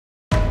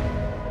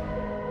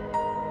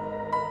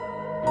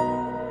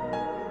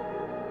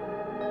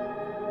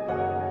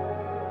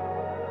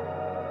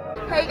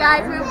Hey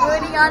guys, we're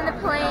boarding on the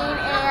plane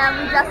and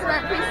we just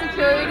went through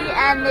security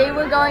and they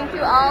were going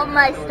through all of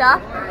my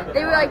stuff.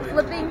 They were like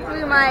flipping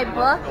through my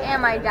book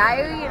and my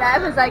diary and I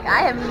was like, I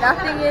have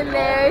nothing in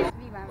there.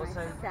 Be by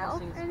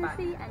myself in the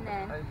seat and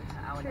then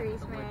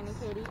Therese, Mary, and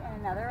Katie in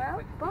another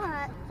row.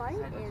 But flight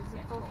is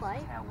full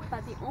flight,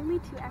 but the only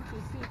two empty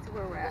seats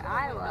were where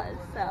I was.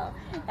 So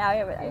now we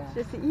have an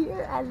extra seat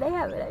here and they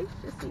have an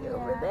extra seat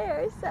over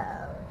there. So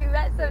we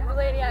met some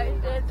Delaney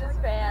Irish Dancers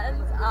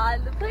fans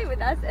on the plane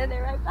with us and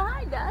they're right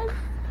behind us.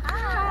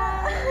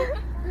 Hi!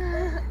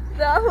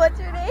 So what's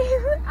your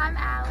name? I'm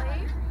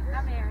Allie.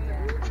 I'm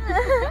Arian.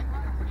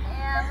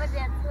 And what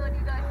dance school do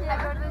you go to? I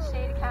go to the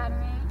Shade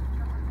Academy.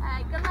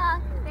 Alright, good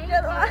luck. Thank Good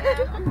you. luck.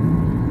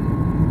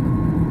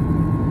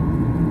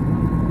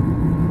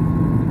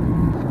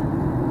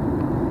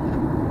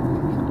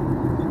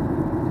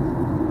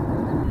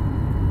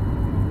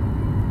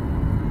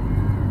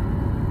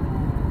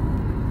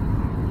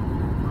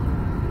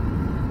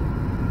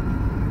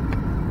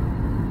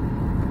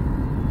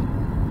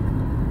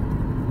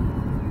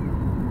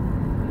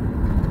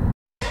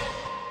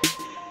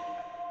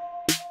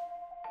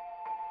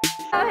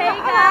 Oh, hey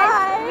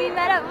guys, we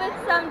met up with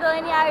some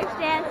Delaney Irish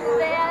Dance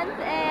fans,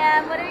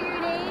 and what are your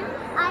names?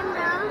 I'm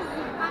Rose.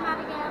 I'm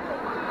Abigail.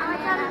 I'm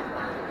Anna.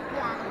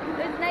 Yeah. It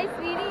was nice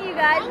meeting you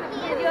guys. Thank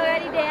you. Did you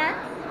already dance?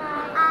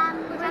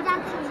 We're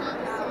dancing soon.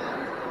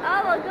 Oh,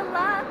 well, good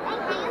luck.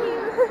 Thank you.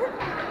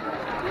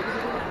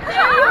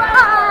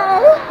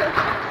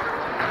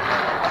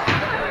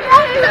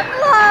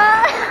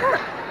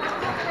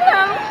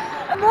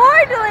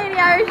 More Delaney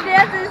Irish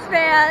Dancers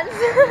fans.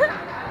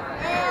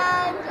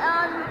 And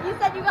you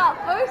said you got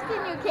first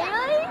in your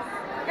Kaylee's?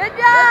 Good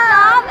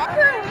job!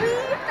 We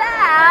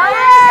found!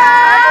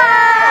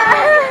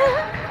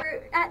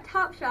 We're at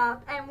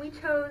Topshop and we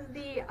chose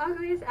the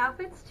ugliest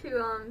outfits to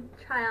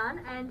try on,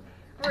 and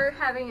we're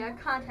having a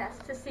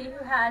contest to see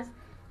who has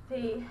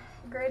the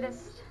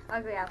greatest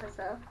ugly outfit.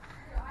 So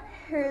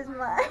Here's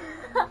mine.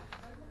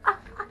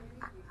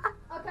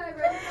 okay,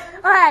 ready?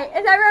 Alright,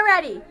 is everyone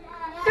ready?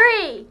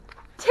 3,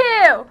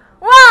 2,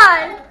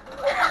 1!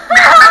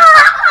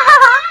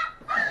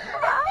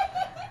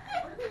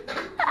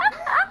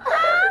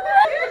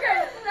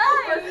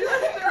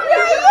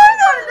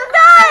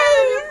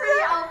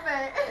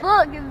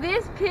 Look,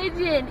 this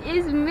pigeon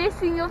is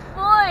missing a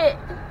foot.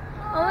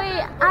 Oh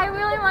wait, I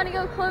really want to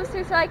go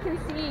closer so I can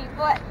see,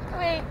 but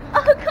wait,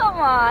 oh come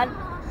on.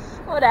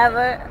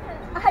 Whatever.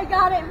 I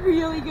got it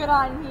really good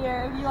on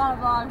here if you want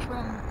to vlog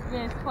from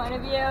this point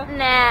of view.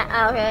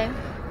 Nah, okay.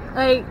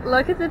 Like,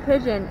 look at the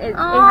pigeon. It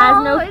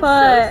has no foot.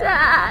 It's so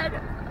sad.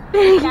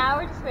 Now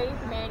we're just waiting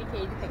for Mary and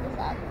Katie to pick us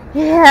up.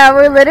 Yeah,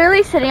 we're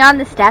literally sitting on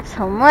the steps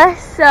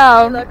homeless,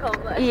 so. You look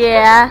homeless.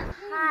 Yeah.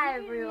 Hi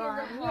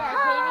everyone. Yeah,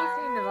 Katie's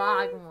doing the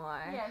vlog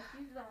more. Yeah,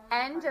 she's the one.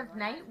 End of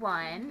night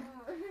 1.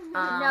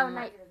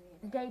 No,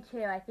 day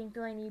 2. I think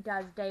Delaney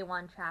does day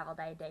 1 travel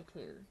day, day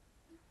 2.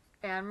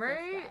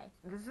 Anne-Marie,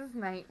 this is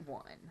night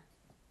 1.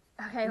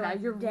 Okay, Now well,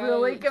 you're day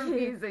really 2.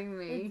 confusing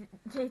me.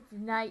 It's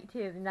night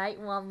 2. Night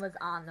 1 was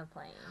on the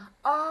plane.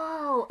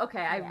 Oh,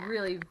 okay. Yeah. I'm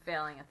really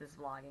failing at this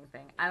vlogging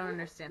thing. I don't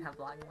understand how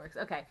vlogging works.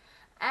 Okay.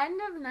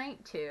 End of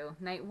night 2.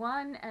 Night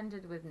 1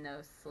 ended with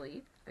no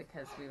sleep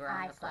because we were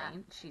on the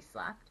plane. She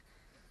slept.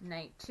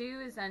 Night 2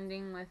 is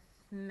ending with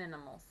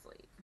minimal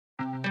sleep.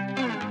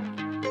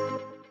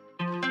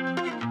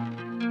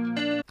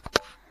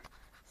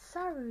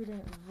 Sorry we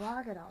didn't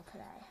vlog it all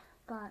today,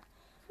 but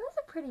it was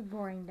a pretty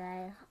boring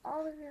day.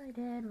 All we really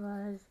did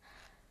was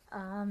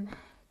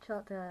chill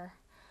at the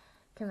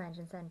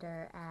convention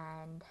center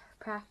and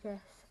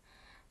practice,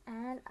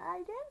 and I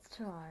dance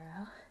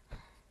tomorrow.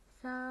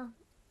 So,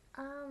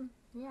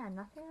 yeah,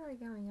 nothing really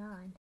going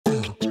on.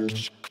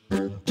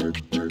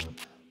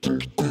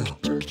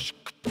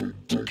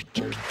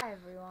 Hi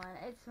everyone,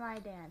 it's my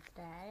dance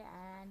day,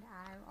 and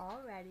I'm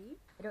all ready.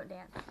 I don't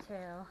dance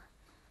till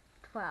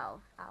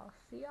 12. I'll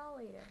see y'all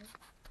later.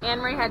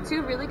 Anne-Marie had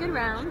 2 really good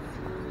rounds,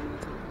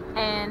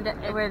 and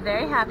we're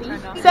very happy.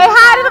 Say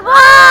hi to the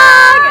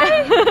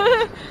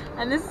vlog!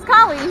 And this is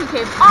Colleen, who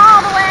came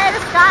all the way to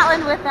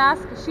Scotland with us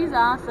because she's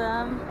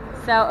awesome.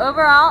 So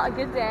overall, a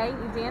good day.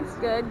 You danced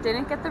good.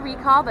 Didn't get the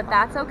recall, but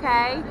that's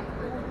okay.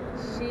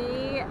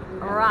 She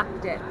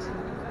rocked it.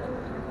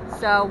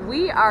 So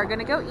we are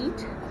gonna go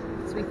eat.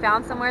 So we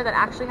found somewhere that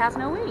actually has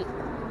no wait.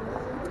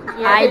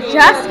 Yeah, I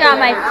just got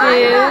my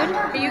food.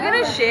 Are you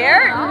gonna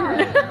share? No,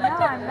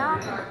 I'm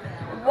not.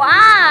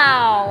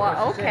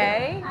 Wow.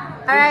 Okay.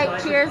 All right.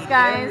 Cheers,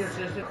 guys.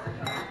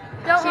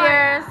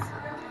 Cheers.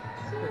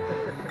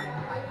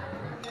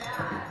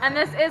 And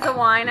this is a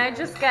wine. I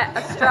just get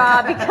a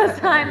straw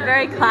because I'm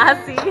very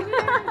classy.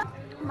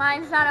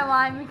 Mine's not a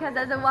wine because,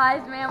 as a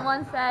wise man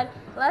once said,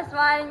 less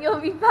wine and you'll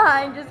be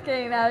fine. Just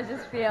kidding. That was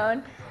just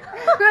Fiona.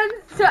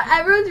 So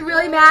everyone's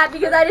really mad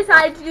because I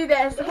decided to do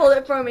this. Hold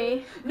it for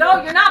me. No,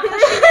 you're not pushing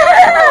it.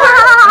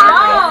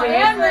 No,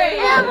 Anne-Marie.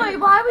 Emily,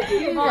 why would you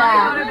do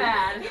that? Go to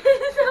bed.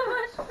 It's so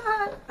much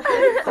fun.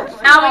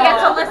 Now we get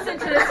to listen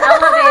to this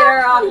elevator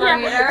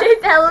operator. Yeah,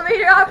 this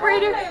elevator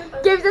operator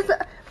gives us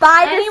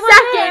by the Anyone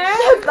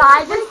second.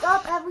 By the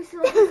up every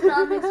single person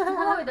on this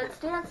floor that's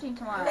dancing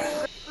tomorrow.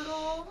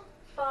 Roll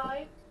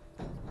 5.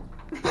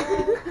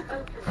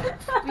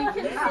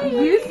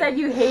 You said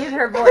you hated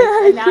her voice,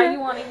 and now you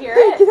want to hear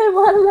it? Because I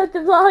want to let the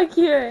vlog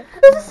hear it.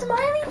 There's a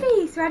smiley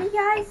face. Ready,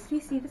 guys? Do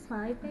you see the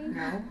smiley face?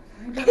 No.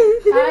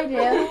 I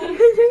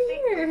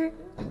do.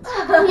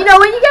 You know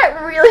when you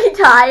get really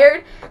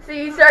tired, so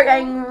you start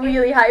getting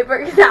really hyper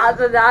because that's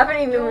what's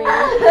happening to me.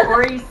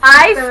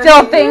 I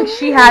still think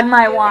she had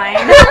my wine.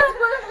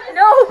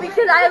 No,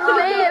 because I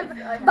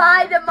live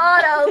by the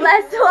motto,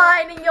 less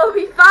wine and you'll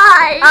be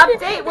fine.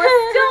 Update,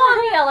 we're still on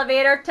the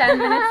elevator 10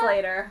 minutes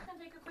later.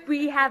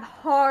 We have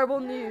horrible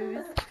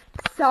news.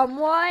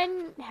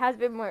 Someone has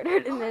been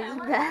murdered in this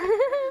bed.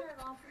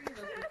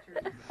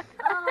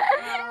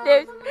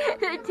 There's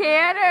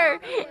Tanner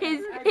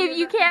is, if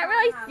you can't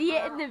really see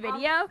it in the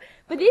video,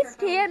 but this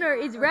Tanner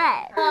is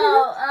red.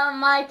 Oh,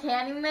 my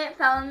tanning mitt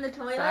fell in the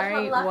toilet.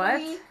 Sorry, but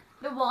luckily, what?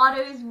 The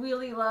water is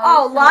really low.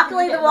 Oh, so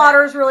luckily it the didn't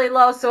water is really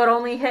low, so it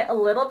only hit a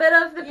little bit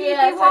of the pee-pee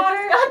yeah, water. So I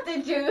just got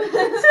the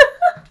juice.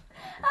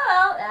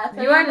 Oh, that's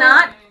You are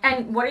not.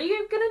 And what are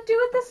you gonna do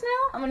with this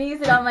now? I'm gonna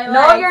use it on my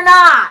No, leg. you're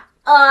not.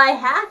 I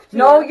have to.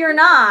 No, you're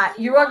not.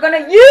 You are gonna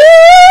use.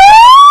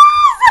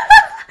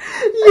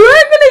 You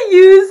are gonna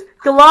use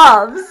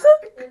gloves.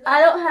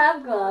 I don't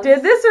have gloves.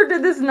 Did this or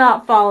did this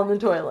not fall in the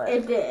toilet?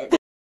 It did.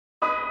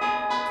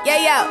 Yeah,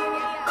 yo.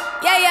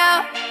 Yeah,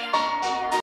 yo.